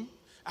for him.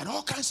 And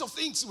all kinds of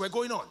things were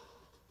going on.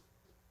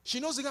 She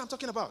knows the guy I'm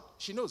talking about.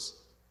 She knows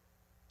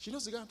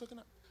the guy I'm talking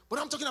about. But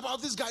I'm talking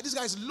about this guy. This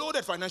guy is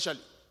loaded financially.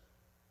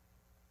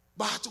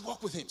 But I had to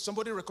work with him.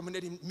 Somebody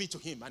recommended me to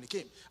him, and he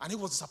came. And he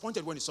was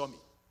disappointed when he saw me.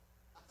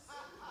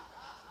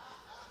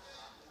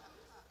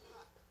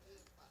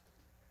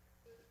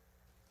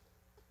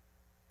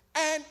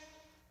 And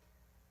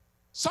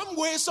some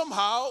way,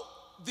 somehow,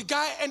 the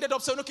guy ended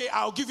up saying, okay,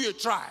 I'll give you a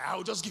try.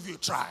 I'll just give you a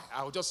try.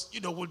 I'll just,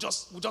 we'll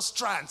just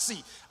try and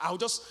see. I'll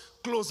just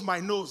close my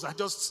nose.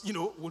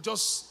 We'll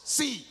just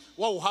see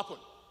what will happen.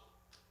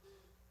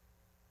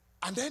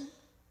 And then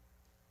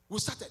we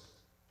started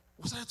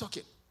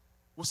talking.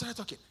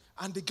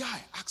 And the guy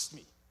asked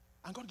me,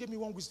 and God gave me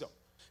one wisdom.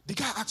 The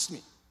guy asked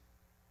me,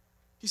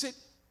 he said,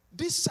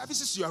 these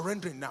services you are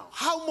rendering now,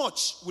 how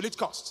much will it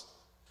cost?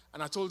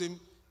 And I told him,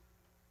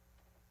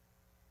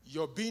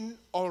 your being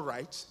all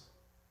right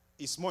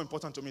is more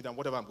important to me than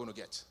whatever I'm going to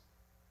get.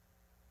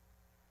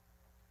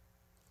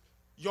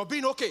 Your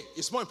being okay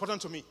is more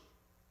important to me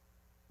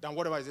than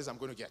whatever it is I'm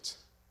going to get.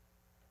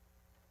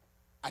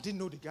 I didn't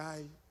know the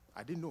guy.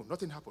 I didn't know.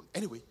 Nothing happened.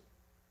 Anyway,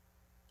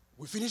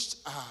 we finished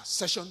our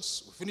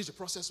sessions. We finished the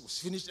process. We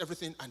finished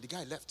everything. And the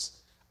guy left.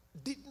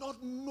 Did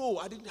not know.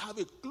 I didn't have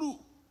a clue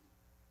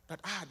that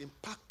I had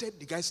impacted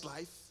the guy's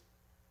life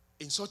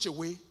in such a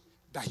way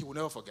that he will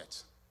never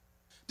forget.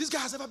 This guy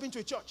has never been to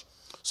a church.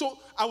 So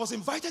I was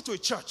invited to a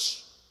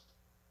church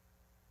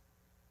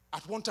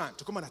at one time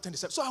to come and attend the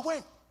service. So I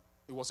went.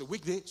 It was a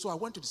weekday, so I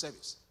went to the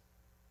service.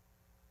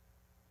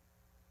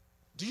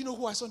 Do you know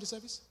who I saw in the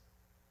service?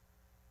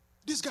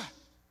 This guy.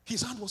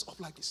 His hand was up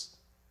like this.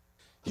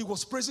 He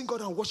was praising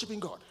God and worshiping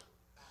God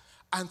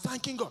and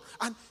thanking God.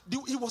 And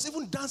he was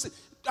even dancing.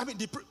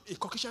 A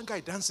Caucasian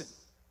guy dancing.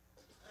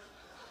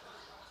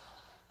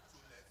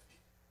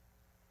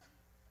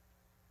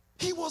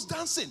 He was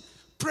dancing,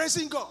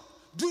 praising God,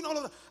 doing all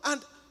of that.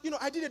 And,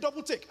 I did a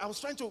double take. I was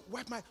trying to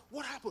wipe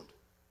what happened?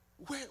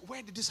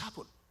 Where did this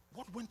happen?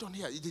 What went on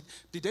here?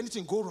 Did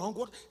anything go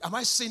wrong? Am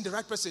I seeing the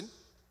right person?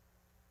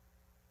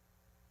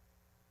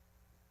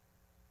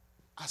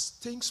 As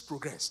things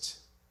progressed,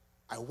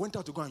 I went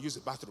out to go and use the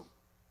bathroom.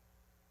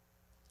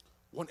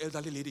 One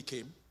elderly lady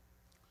came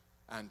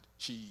and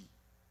she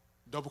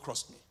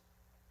double-crossed me.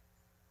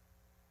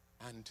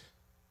 And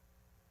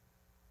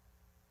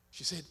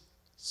she said,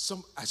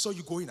 I saw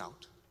you going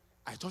out.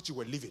 I thought you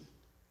were leaving.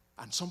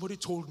 And somebody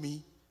told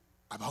me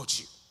about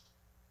you.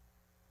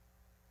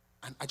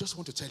 And I just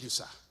want to tell you,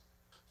 sir,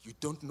 you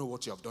don't know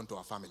what you have done to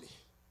our family.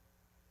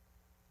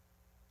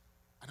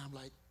 And I'm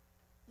like,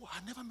 well,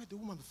 I never met the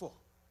woman before.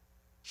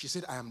 She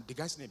said, I am the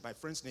guy's name, my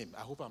friend's name.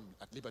 I hope I'm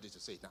at liberty to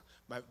say it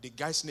now. The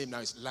guy's name now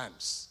is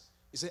Lance.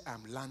 He said,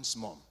 I'm Lance's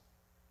mom.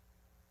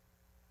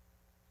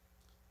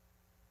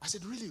 I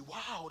said, really?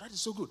 Wow, that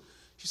is so good.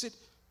 She said,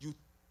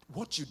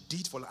 what you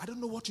did for Lance, I don't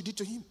know what you did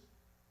to him.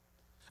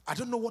 I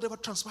don't know whatever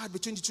transpired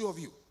between the two of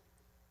you.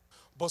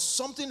 But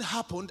something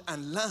happened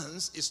and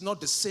Lance is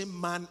not the same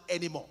man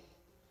anymore.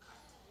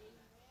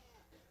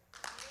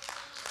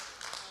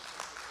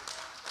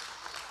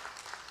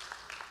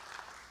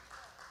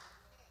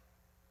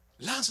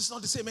 Lance is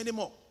not the same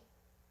anymore.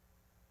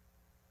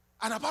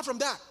 And apart from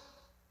that,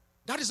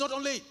 it's not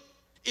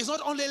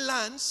only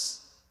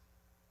Lance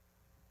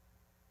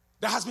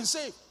that has been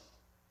saved.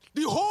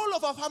 The whole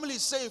of our family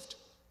is saved.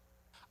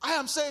 I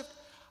am saved.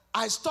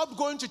 I stopped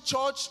going to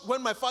church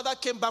when my father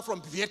came back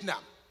from Vietnam.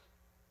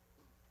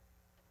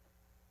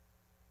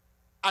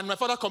 And my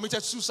father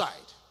committed suicide.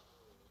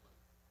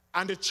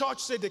 And the church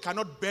said they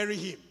cannot bury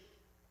him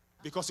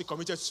because he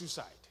committed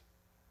suicide.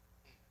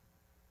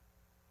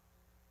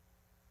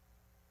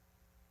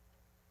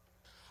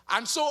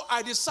 And so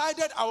I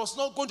decided I was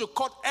not going to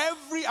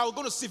I was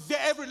going to sever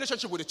every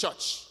relationship with the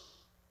church.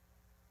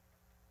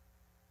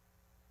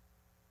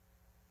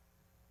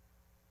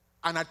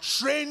 And I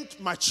trained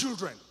my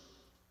children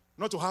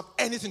not to have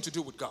anything to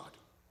do with God.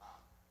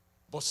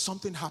 But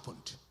something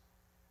happened.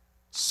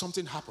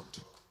 Something happened.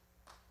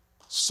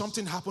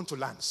 Something happened to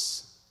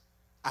Lance.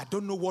 I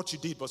don't know what you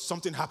did, but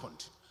something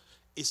happened.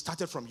 It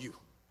started from you.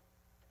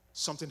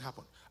 Something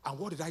happened. And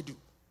what did I do?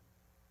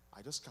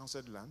 I just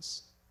counseled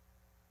Lance.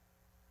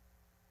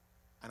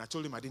 And I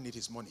told him I didn't need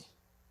his money.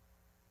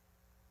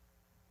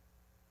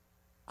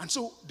 And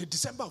so, the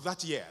December of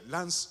that year,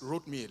 Lance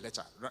wrote me a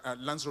letter.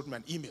 Lance wrote me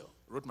an email.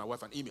 Wrote my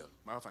wife an email.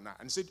 My wife and I.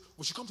 And he said,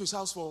 we should come to his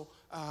house for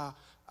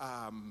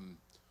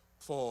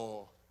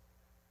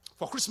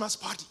Christmas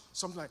party.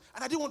 Something like that.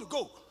 And I didn't want to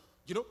go,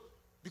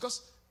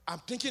 because I'm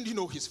thinking,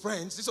 his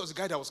friends. This was the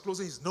guy that was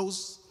closing his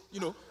nose,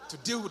 to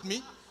deal with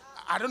me.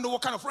 I don't know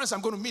what kind of friends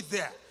I'm going to meet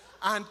there.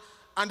 And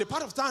the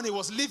part of town he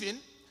was living,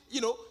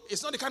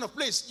 it's not the kind of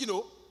place,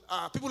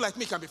 people like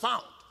me can be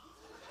found.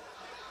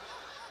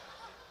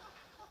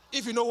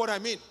 If you know what I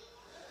mean.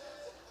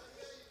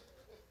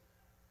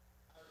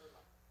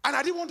 And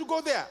I didn't want to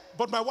go there.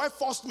 But my wife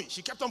forced me.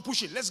 She kept on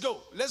pushing. Let's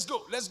go. Let's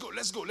go. Let's go.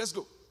 Let's go. Let's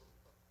go.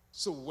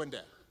 So we went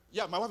there.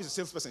 Yeah, my wife is a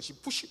salesperson. She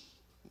pushed it.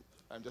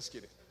 I'm just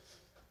kidding.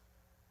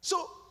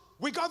 So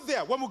we got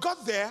there. When we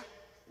got there,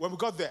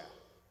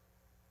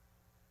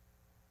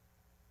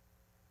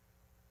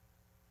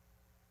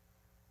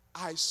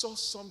 I saw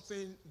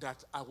something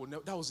that I will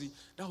never. That was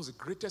the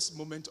greatest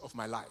moment of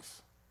my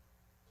life.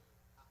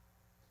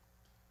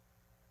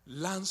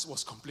 Lance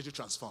was completely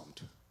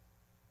transformed.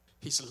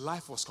 His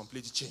life was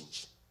completely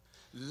changed.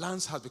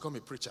 Lance has become a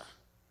preacher.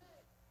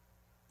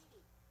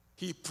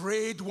 He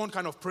prayed one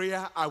kind of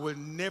prayer. I will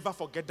never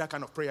forget that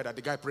kind of prayer that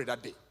the guy prayed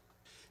that day.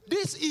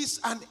 This is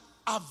an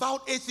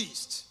avowed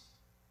atheist.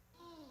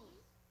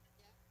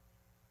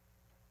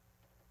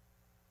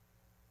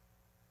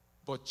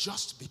 But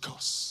just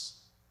because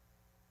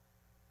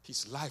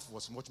his life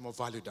was much more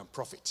valued than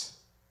profit,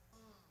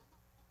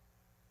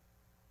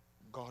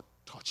 God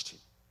touched him.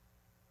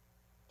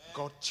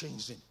 God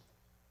changed him.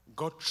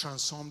 God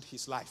transformed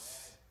his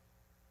life.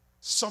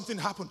 Something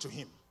happened to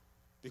him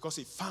because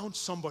he found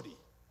somebody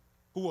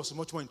who was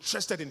much more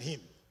interested in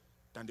him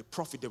than the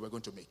profit they were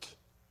going to make.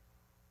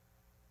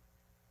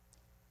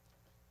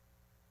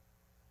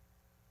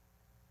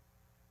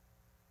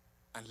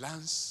 And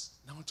Lance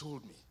now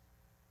told me,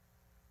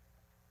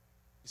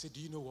 he said,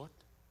 do you know what?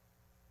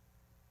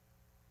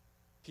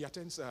 He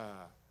attends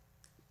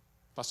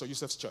Pastor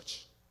Yusuf's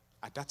church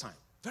at that time.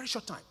 Very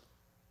short time.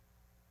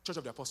 Church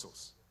of the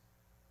Apostles.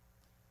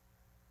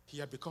 He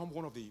had become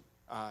one of the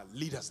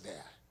leaders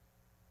there.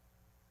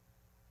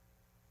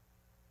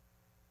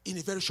 In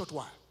a very short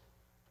while.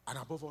 And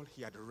above all,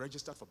 he had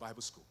registered for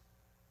Bible school.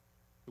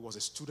 He was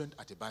a student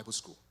at a Bible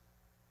school.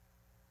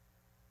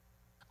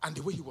 And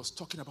the way he was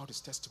talking about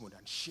his testimony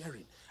and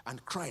sharing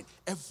and crying,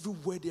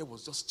 everywhere there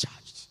was just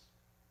charged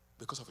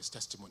because of his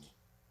testimony.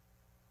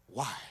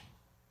 Why?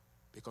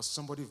 Because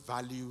somebody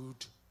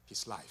valued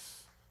his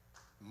life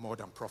more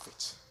than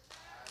profit.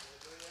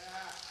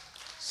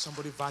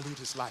 Somebody valued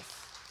his life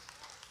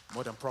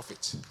more than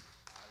profit.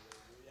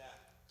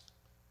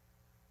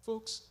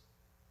 Folks,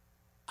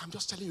 I'm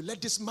just telling you,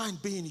 let this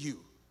mind be in you.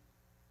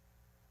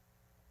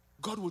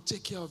 God will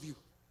take care of you.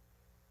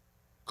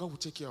 God will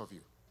take care of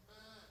you.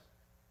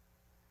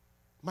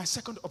 My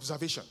second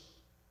observation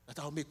that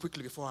I'll make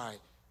quickly before I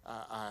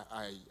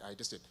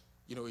just said,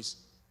 is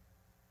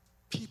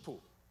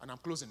people, and I'm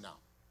closing now.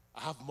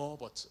 I have more,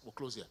 but we'll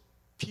close here.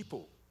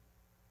 People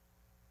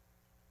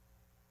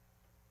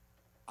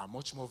are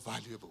much more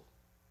valuable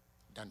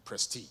than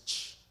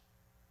prestige.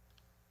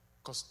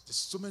 Because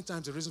so many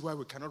times the reason why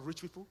we cannot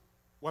reach people,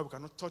 why we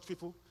cannot touch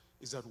people,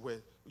 is that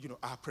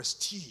our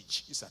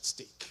prestige is at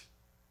stake.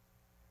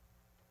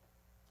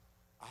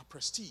 Our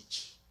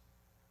prestige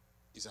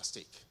is at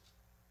stake.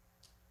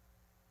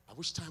 I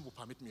wish time will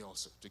permit me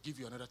also to give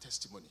you another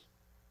testimony.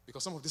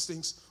 Because some of these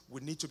things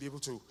we need to be able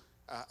to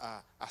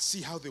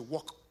see how they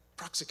work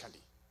practically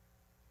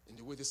in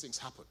the way these things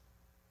happen.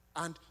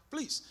 And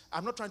please,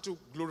 I'm not trying to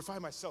glorify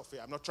myself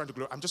here.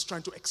 I'm just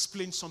trying to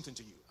explain something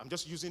to you. I'm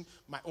just using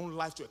my own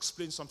life to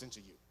explain something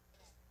to you.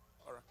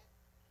 All right.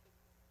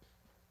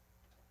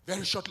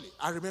 Very shortly,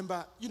 I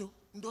remember, in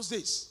those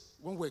days,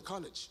 when we were in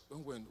college,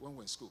 when we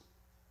were in school,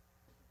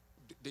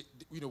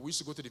 we used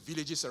to go to the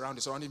villages around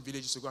the surrounding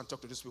villages to go and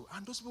talk to those people.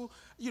 And those people,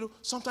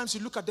 sometimes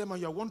you look at them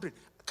and you're wondering,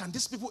 can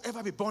these people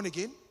ever be born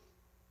again?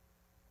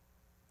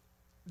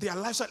 Their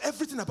lifestyle,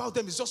 everything about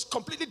them is just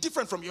completely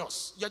different from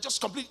yours. You're just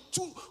completely,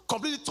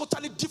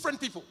 totally different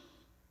people.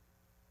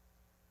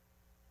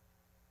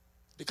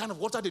 The kind of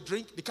water they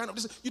drink, the kind of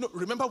this.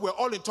 Remember, we're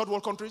all in third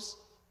world countries.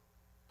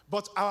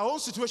 But our own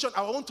situation,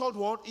 our own third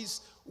world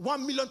is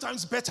 1 million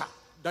times better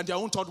than their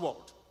own third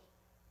world.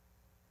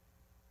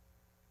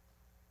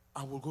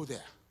 And we'll go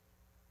there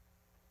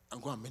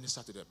and go and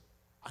minister to them.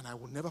 And I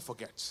will never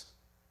forget.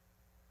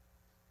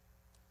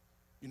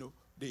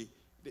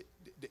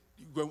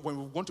 when we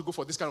want to go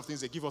for this kind of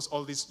things, they give us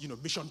all these,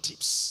 mission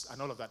tips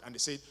and all of that. And they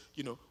say,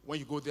 when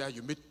you go there,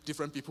 you meet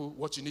different people.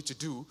 What you need to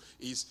do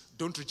is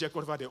don't reject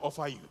whatever they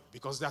offer you,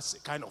 because that's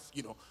kind of,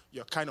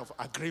 you're kind of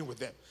agreeing with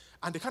them.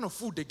 And the kind of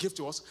food they gave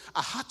to us,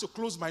 I had to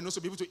close my nose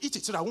to be able to eat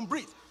it so that I won't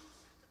breathe.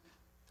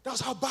 That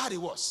was how bad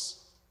it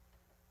was.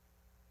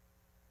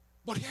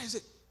 But here is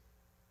it.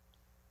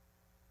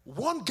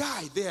 One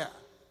guy there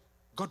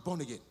got born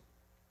again.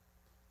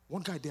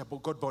 One guy there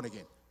got born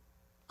again.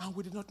 And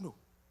we did not know.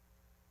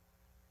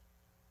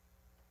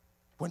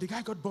 When the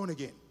guy got born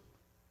again,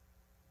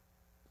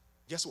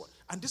 guess what?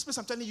 And this place,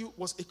 I'm telling you,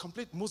 was a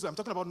complete Muslim. I'm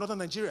talking about northern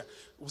Nigeria.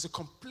 It was a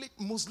complete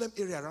Muslim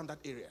area around that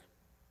area.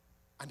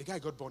 And the guy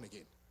got born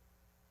again.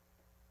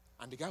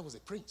 And the guy was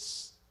a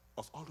prince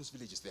of all those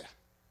villages there.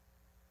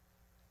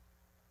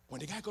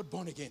 When the guy got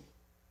born again,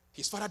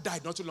 his father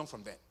died not too long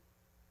from then.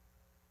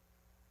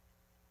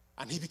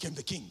 And he became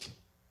the king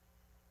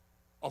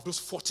of those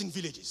 14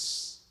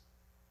 villages.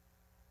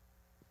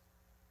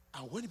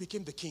 And when he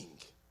became the king,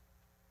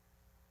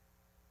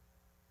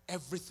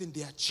 everything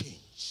there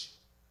changed,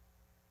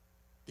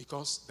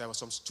 because there were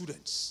some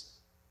students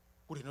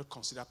who did not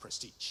consider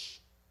prestige.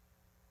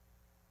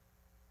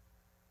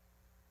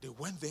 They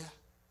went there,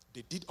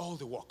 they did all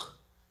the work,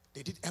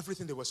 they did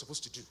everything they were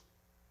supposed to do,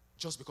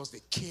 just because they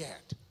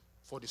cared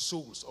for the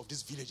souls of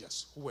these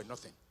villagers who were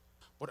nothing.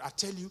 But I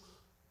tell you,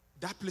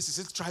 that place is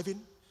still thriving.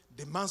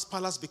 The man's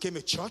palace became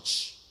a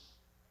church,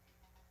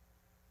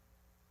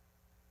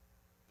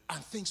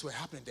 and things were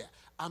happening there.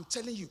 I'm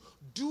telling you,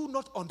 do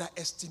not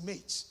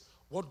underestimate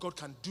what God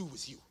can do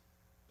with you.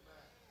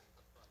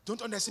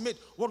 Don't underestimate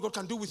what God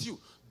can do with you.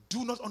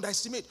 Do not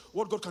underestimate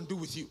what God can do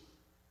with you.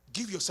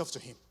 Give yourself to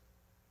Him.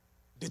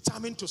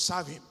 Determined to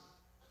serve Him.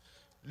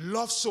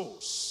 Love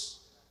souls.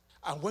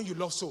 And when you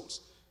love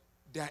souls,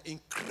 there are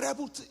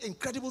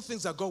incredible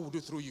things that God will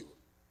do through you.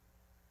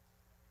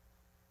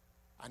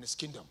 And His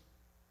kingdom.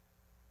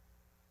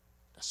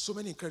 There's so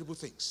many incredible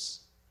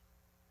things.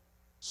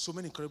 So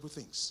many incredible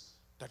things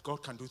that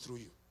God can do through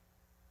you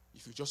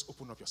if you just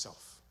open up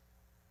yourself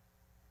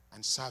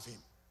and serve Him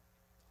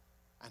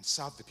and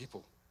serve the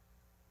people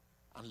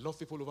and love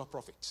people over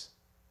profit,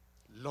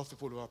 love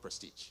people over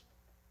prestige.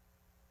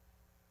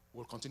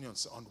 We'll continue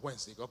on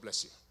Wednesday. God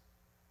bless you.